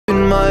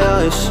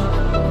ice.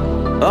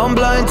 I'm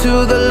blind to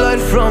the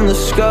light from the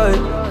sky.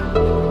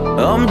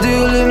 I'm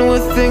dealing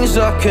with things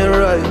I can't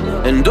write.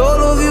 And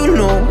all of you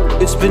know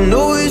it's been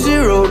no easy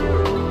road,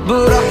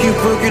 but I keep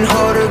working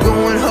harder,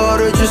 going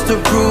harder just to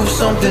prove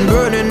something.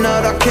 Burning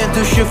out, I can't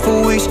do shit for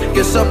weeks,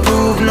 guess I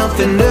proved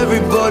nothing.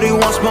 Everybody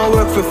wants my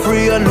work for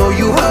free, I know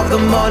you have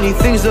the money,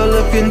 things are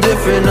looking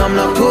different. I'm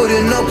not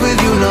putting up with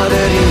you, not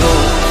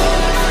anymore.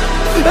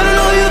 And I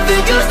know you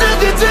think you still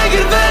can take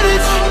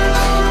advantage,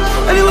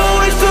 and you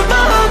always took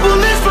my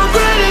humbleness for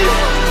granted.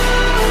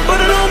 But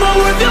I know my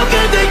worth, you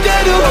can't take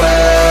that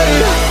away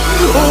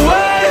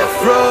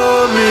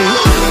from me.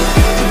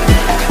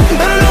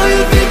 And I know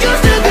you think you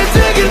still can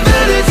take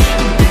advantage,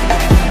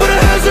 but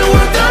it hasn't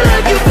worked out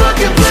like you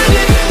fucking planned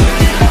it.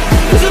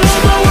 'Cause I know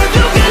my worth,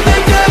 you can't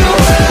take that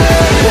away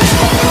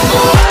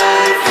from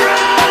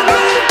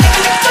me.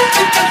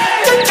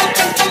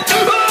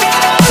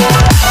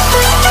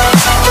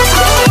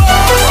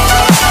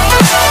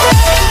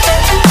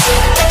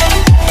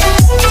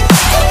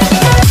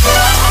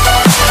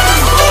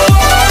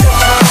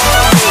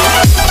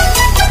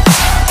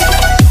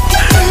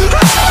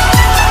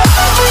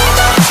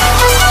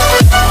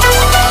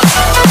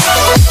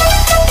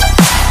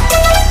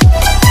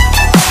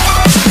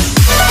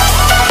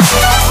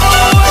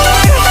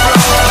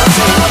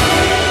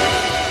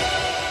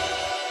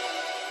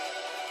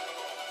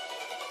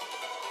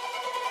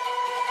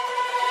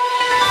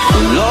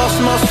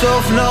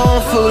 Now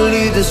I'm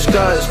fully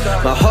disguised.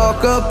 My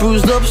heart got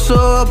bruised up, so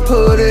I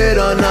put it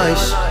on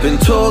ice. Been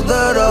told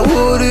that I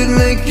wouldn't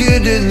make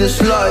it in this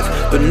life,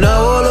 but now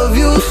all of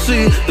you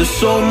see there's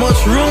so much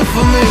room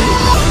for me.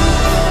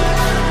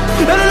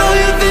 And I know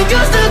you think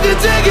I still can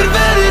take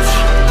advantage,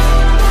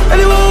 and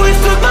you always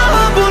took my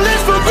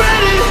humbleness for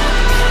granted.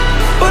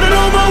 But I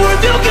know my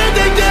worth, you can't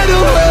take that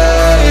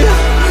away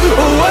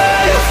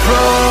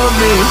from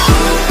me.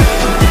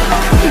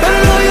 And I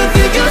know you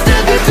think I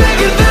still can take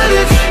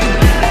advantage,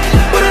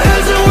 but it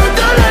hasn't worked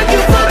out like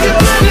you fucking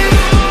planned it.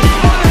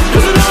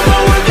 'Cause I know my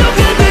worth, you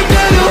can't take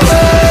that away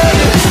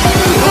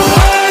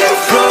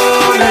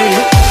from me.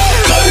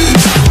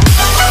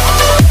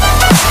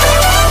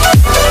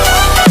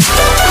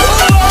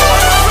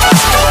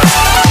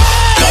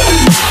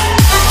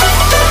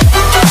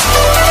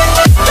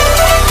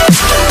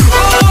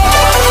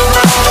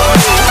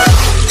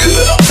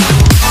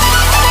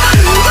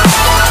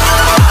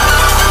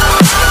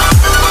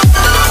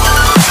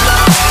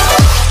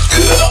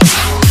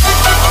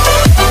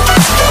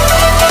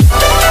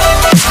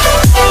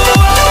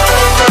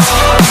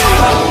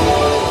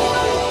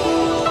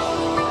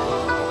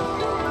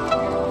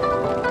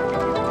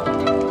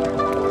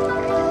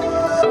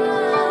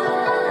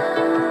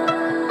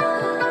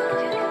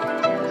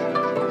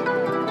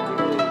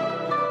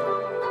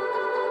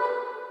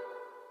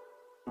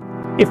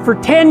 If for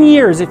 10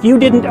 years, if you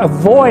didn't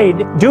avoid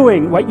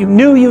doing what you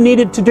knew you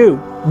needed to do,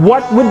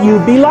 what would you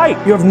be like?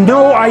 You have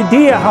no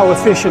idea how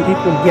efficient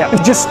people get.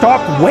 Just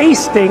stop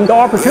wasting the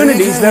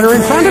opportunities that are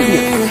in front of you.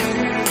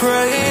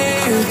 Pray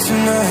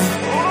tonight.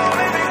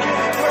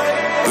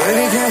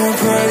 Baby, can we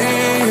pray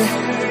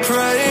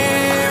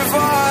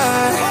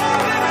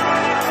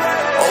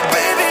oh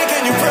baby,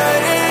 can you pray?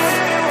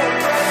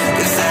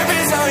 'Cause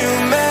every time you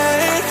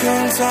make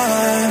your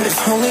time,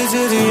 it's only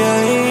to the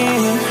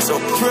end. So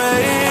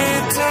pray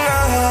tonight,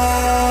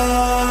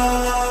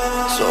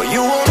 so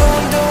you won't